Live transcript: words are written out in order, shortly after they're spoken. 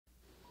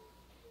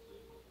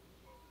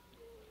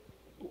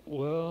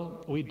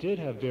Well, we did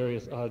have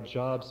various odd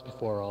jobs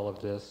before all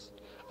of this.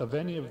 Of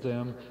any of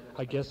them,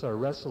 I guess our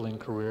wrestling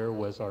career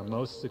was our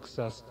most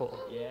successful.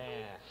 Yeah.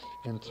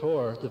 And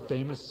Tor, the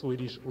famous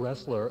Swedish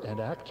wrestler and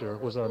actor,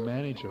 was our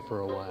manager for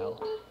a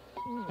while.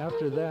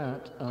 After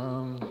that,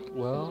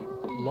 well,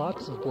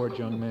 lots of bored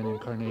young men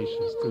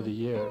incarnations through the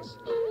years.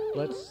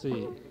 Let's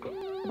see.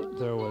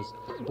 There was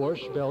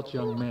Borscht Belt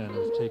young men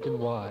who've taken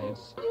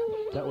wives.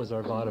 That was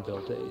our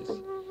vaudeville days.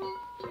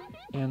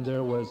 And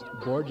there was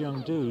bored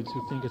young dudes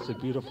who think it's a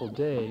beautiful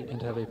day and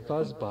have a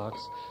fuzz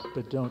box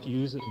but don't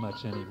use it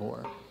much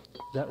anymore.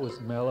 That was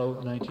mellow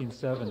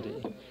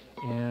 1970.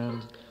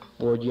 And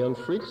Bored young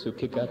freaks who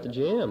kick out the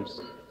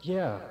jams.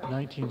 yeah,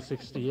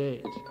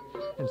 1968.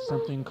 And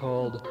something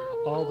called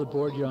All the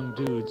Bored Young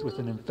Dudes with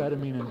an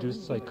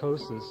Amphetamine-Induced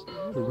Psychosis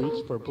Who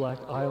Reach for Black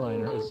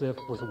Eyeliner as if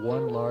with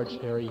one large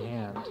hairy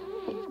hand.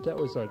 That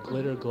was our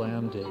glitter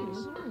glam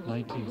days,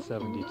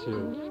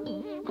 1972.